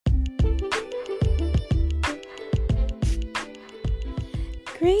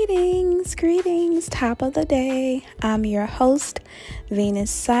Greetings, top of the day. I'm your host, Venus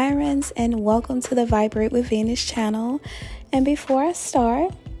Sirens, and welcome to the Vibrate with Venus channel. And before I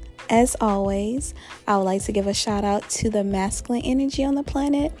start, as always, I would like to give a shout out to the masculine energy on the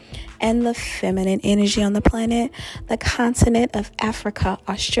planet and the feminine energy on the planet, the continent of Africa,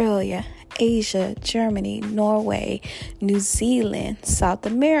 Australia, Asia, Germany, Norway, New Zealand, South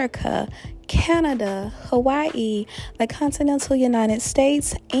America, Canada, Hawaii, the continental United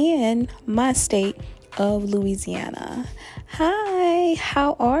States, and my state of Louisiana. Hi,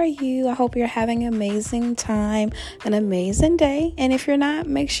 how are you? I hope you're having an amazing time, an amazing day. And if you're not,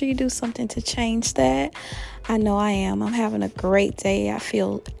 make sure you do something to change that. I know I am. I'm having a great day. I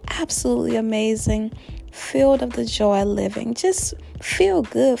feel absolutely amazing, filled of the joy of living. Just feel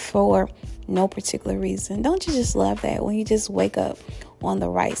good for no particular reason. Don't you just love that when you just wake up on the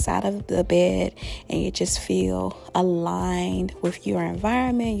right side of the bed and you just feel aligned with your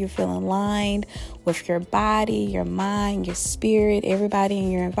environment? You feel aligned with your body, your mind, your spirit, everybody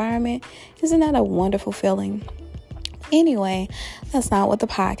in your environment. Isn't that a wonderful feeling? Anyway, that's not what the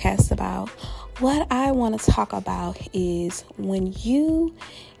podcast is about. What I want to talk about is when you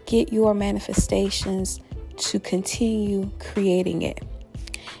get your manifestations to continue creating it.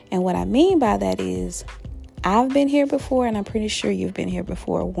 And what I mean by that is, I've been here before, and I'm pretty sure you've been here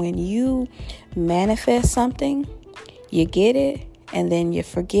before. When you manifest something, you get it, and then you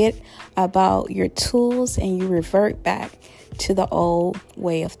forget about your tools and you revert back to the old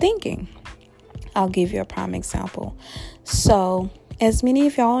way of thinking. I'll give you a prime example. So, as many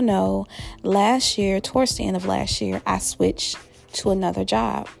of y'all know, last year, towards the end of last year, I switched to another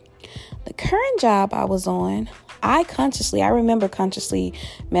job. The current job I was on, I remember consciously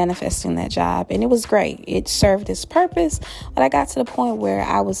manifesting that job, and it was great. It served its purpose, but I got to the point where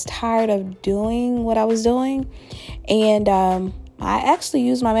I was tired of doing what I was doing, and I actually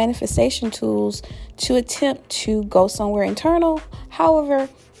used my manifestation tools to attempt to go somewhere internal. However,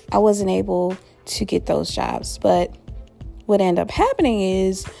 I wasn't able to get those jobs, but what ended up happening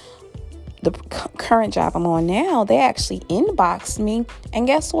is the current job I'm on now, they actually inboxed me, and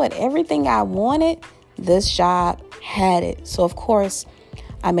guess what? Everything I wanted, this job had it. So, of course,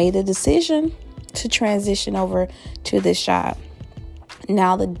 I made the decision to transition over to this job.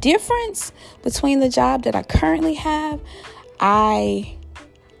 Now, the difference between the job that I currently have, I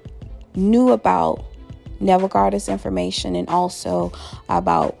knew about Neville Goddard's information and also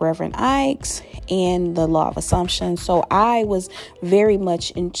about Reverend Ike's and the law of assumption. So I was very much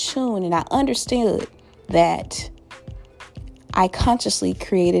in tune, and I understood that I consciously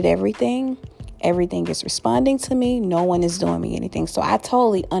created everything. Everything is responding to me. No one is doing me anything. So I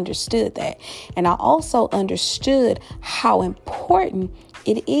totally understood that. And I also understood how important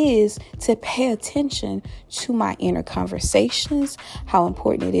it is to pay attention to my inner conversations, how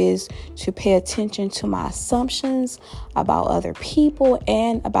important it is to pay attention to my assumptions about other people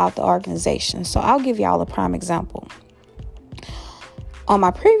and about the organization. So I'll give y'all a prime example. On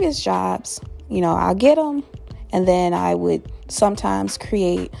my previous jobs, I'll get them, and then I would sometimes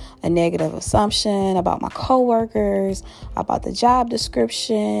create a negative assumption about my coworkers, about the job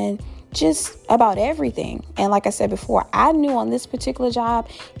description, just about everything. And like I said before, I knew on this particular job,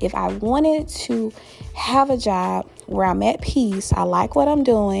 if I wanted to have a job where I'm at peace, I like what I'm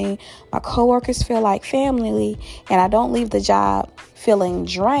doing, my coworkers feel like family, and I don't leave the job feeling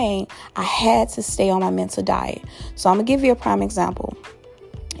drained, I had to stay on my mental diet. So I'm going to give you a prime example.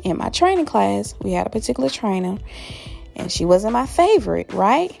 In my training class, we had a particular trainer, and she wasn't my favorite,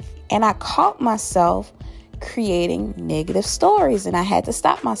 right? And I caught myself creating negative stories, and I had to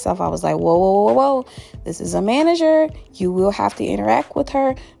stop myself. I was like, whoa. This is a manager. You will have to interact with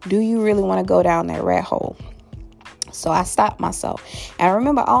her. Do you really want to go down that rat hole? So I stopped myself. And I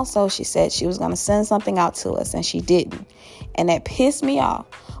remember also she said she was going to send something out to us, and she didn't. And that pissed me off.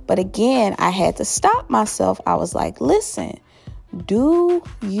 But again, I had to stop myself. I was like, listen, do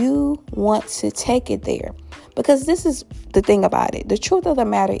you want to take it there? Because this is the thing about it. The truth of the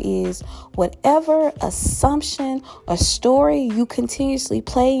matter is, whatever assumption or story you continuously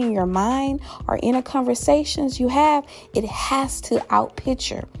play in your mind or inner conversations you have, it has to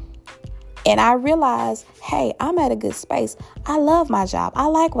outpicture. And I realized, hey, I'm at a good space. I love my job. I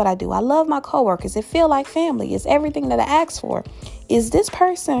like what I do. I love my coworkers. It feel like family. It's everything that I asked for. Is this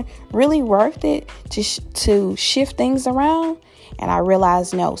person really worth it to shift things around? And I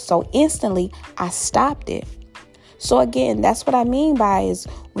realized no. So instantly I stopped it. So again, that's what I mean by is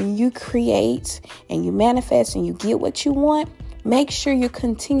when you create and you manifest and you get what you want, make sure you're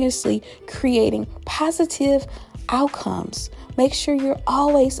continuously creating positive outcomes. Make sure you're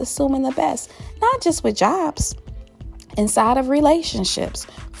always assuming the best, not just with jobs. inside of relationships,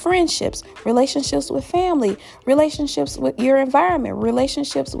 friendships, relationships with family, relationships with your environment,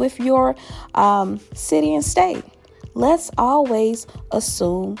 relationships with your city and state. Let's always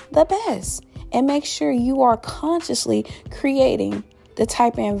assume the best and make sure you are consciously creating the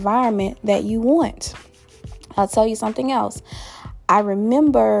type of environment that you want. I'll tell you something else. I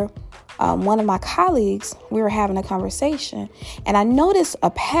remember one of my colleagues, we were having a conversation, and I noticed a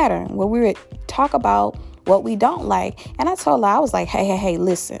pattern where we would talk about what we don't like. And I told her, I was like, hey,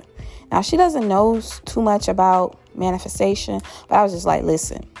 listen. Now, she doesn't know too much about manifestation, but I was just like,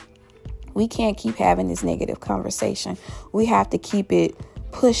 listen, we can't keep having this negative conversation. We have to keep it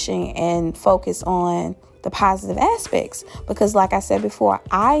pushing and focus on the positive aspects. Because like I said before,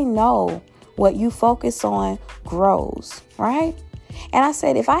 I know what you focus on grows, right? And I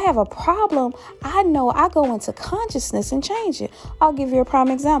said, if I have a problem, I know I go into consciousness and change it. I'll give you a prime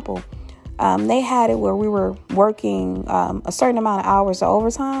example. They had it where we were working a certain amount of hours of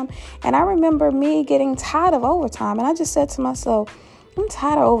overtime. And I remember me getting tired of overtime. And I just said to myself, I'm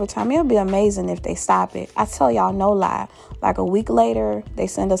tired of overtime. It'll be amazing if they stop it. I tell y'all, no lie. Like a week later, they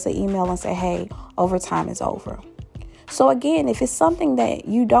send us an email and say, hey, overtime is over. So again, if it's something that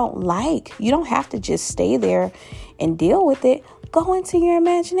you don't like, you don't have to just stay there and deal with it. Go into your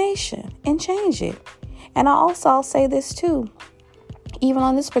imagination and change it. And I'll say this too. Even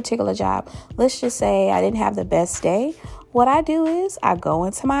on this particular job, let's just say I didn't have the best day. What I do is I go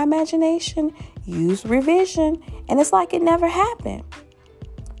into my imagination, use revision, and it's like it never happened.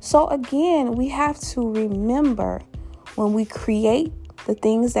 So again, we have to remember when we create the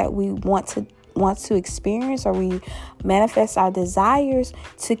things that we want to experience, or we manifest our desires,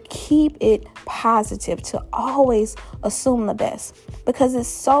 to keep it positive, to always assume the best, because it's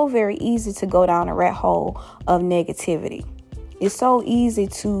so very easy to go down a rat hole of negativity. It's so easy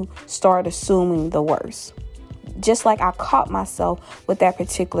to start assuming the worst. Just like I caught myself with that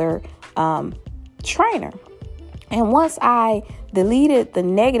particular trainer. And once I deleted the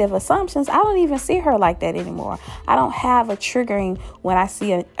negative assumptions, I don't even see her like that anymore. I don't have a triggering when I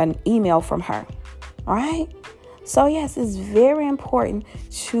see an email from her. Right? So yes, it's very important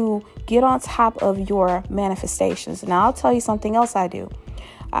to get on top of your manifestations. Now, I'll tell you something else I do.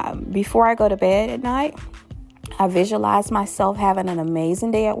 Before I go to bed at night, I visualize myself having an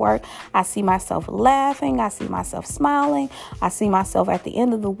amazing day at work. I see myself laughing. I see myself smiling. I see myself at the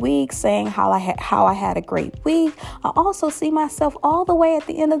end of the week saying how I had a great week. I also see myself all the way at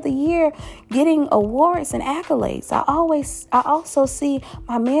the end of the year getting awards and accolades. I also see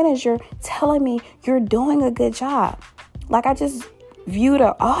my manager telling me, you're doing a good job. Like I just viewed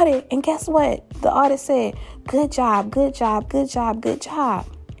an audit, and guess what? The audit said, good job, good job, good job, good job.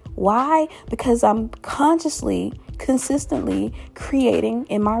 Why? Because I'm consciously, consistently creating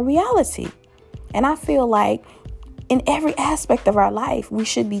in my reality. And I feel like in every aspect of our life, we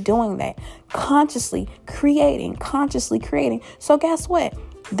should be doing that. Consciously creating. So guess what?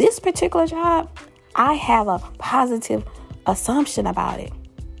 This particular job, I have a positive assumption about it.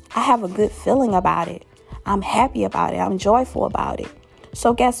 I have a good feeling about it. I'm happy about it. I'm joyful about it.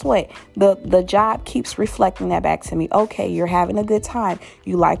 So guess what? The job keeps reflecting that back to me. Okay, you're having a good time.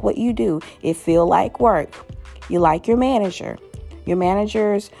 You like what you do. It feel like work. You like your manager. Your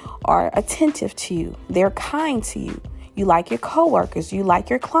managers are attentive to you. They're kind to you. You like your coworkers. You like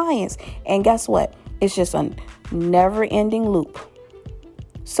your clients. And guess what? It's just a never-ending loop.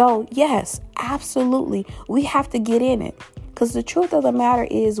 So yes, absolutely. We have to get in it. Because the truth of the matter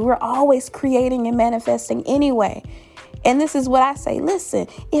is we're always creating and manifesting anyway. And this is what I say. Listen,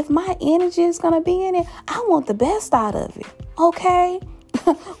 if my energy is going to be in it, I want the best out of it. Okay?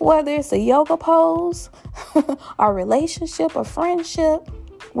 Whether it's a yoga pose, a relationship, a friendship,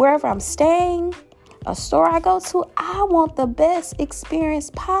 wherever I'm staying, a store I go to, I want the best experience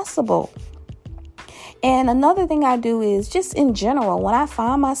possible. And another thing I do is just in general, when I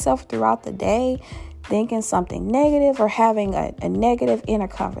find myself throughout the day thinking something negative or having a negative inner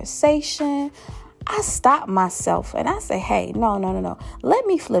conversation, I stop myself and I say, hey, no. Let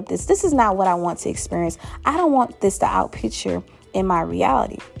me flip this. This is not what I want to experience. I don't want this to outpicture in my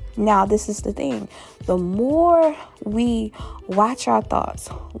reality. Now, this is the thing. The more we watch our thoughts,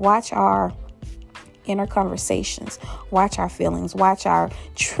 watch our inner conversations, watch our feelings, watch our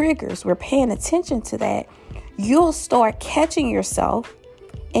triggers, we're paying attention to that, you'll start catching yourself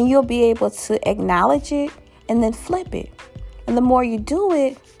and you'll be able to acknowledge it and then flip it. And the more you do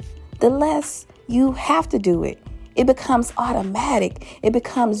it, the less you have to do it. It becomes automatic. It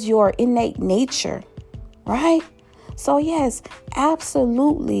becomes your innate nature, right? So yes,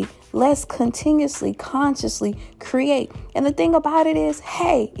 absolutely. Let's continuously, consciously create. And the thing about it is,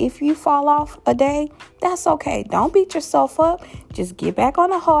 hey, if you fall off a day, that's okay. Don't beat yourself up. Just get back on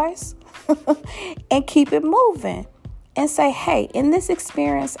the horse and keep it moving. And say, hey, in this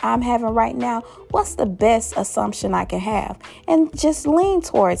experience I'm having right now, what's the best assumption I can have? And just lean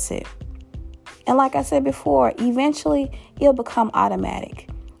towards it. And like I said before, eventually it'll become automatic.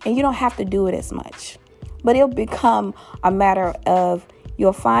 And you don't have to do it as much. But it'll become a matter of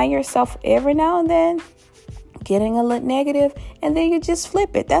you'll find yourself every now and then getting a little negative, and then you just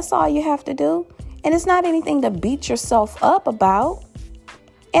flip it. That's all you have to do. And it's not anything to beat yourself up about.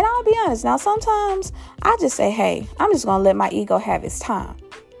 And I'll be honest, now sometimes I just say, hey, I'm just going to let my ego have its time.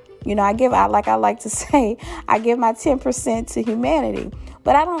 You know, I like to say, I give my 10% to humanity,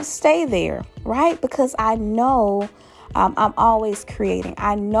 but I don't stay there, right? Because I know I'm always creating.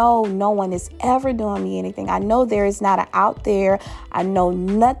 I know no one is ever doing me anything. I know there is not an out there. I know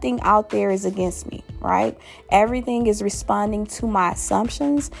nothing out there is against me, right? Everything is responding to my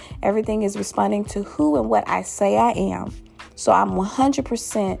assumptions. Everything is responding to who and what I say I am. So I'm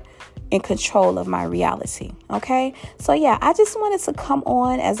 100% in control of my reality. Okay. So yeah, I just wanted to come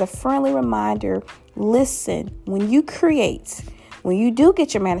on as a friendly reminder. Listen, when you create, when you do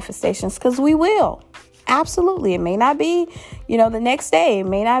get your manifestations, because we will. Absolutely. It may not be, the next day. It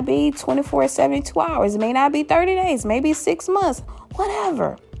may not be 24, 72 hours. It may not be 30 days, maybe 6 months,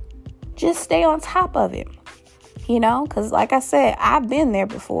 whatever. Just stay on top of it, because like I said, I've been there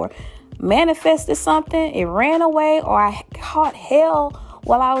before. Manifested something, it ran away, or I caught hell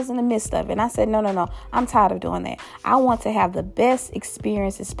while I was in the midst of it. And I said, no, I'm tired of doing that. I want to have the best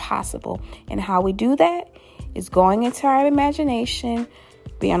experiences possible. And how we do that is going into our imagination,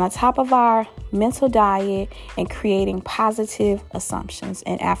 being on top of our mental diet, and creating positive assumptions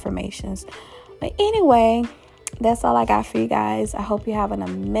and affirmations. But anyway, that's all I got for you guys. I hope you have an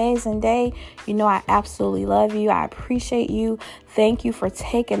amazing day. I absolutely love you. I appreciate you. Thank you for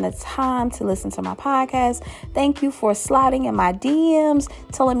taking the time to listen to my podcast. Thank you for sliding in my DMs,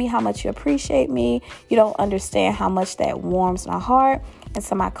 telling me how much you appreciate me. You don't understand how much that warms my heart. And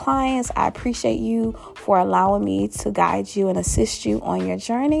to my clients, I appreciate you for allowing me to guide you and assist you on your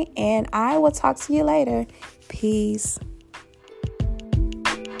journey. And I will talk to you later. Peace.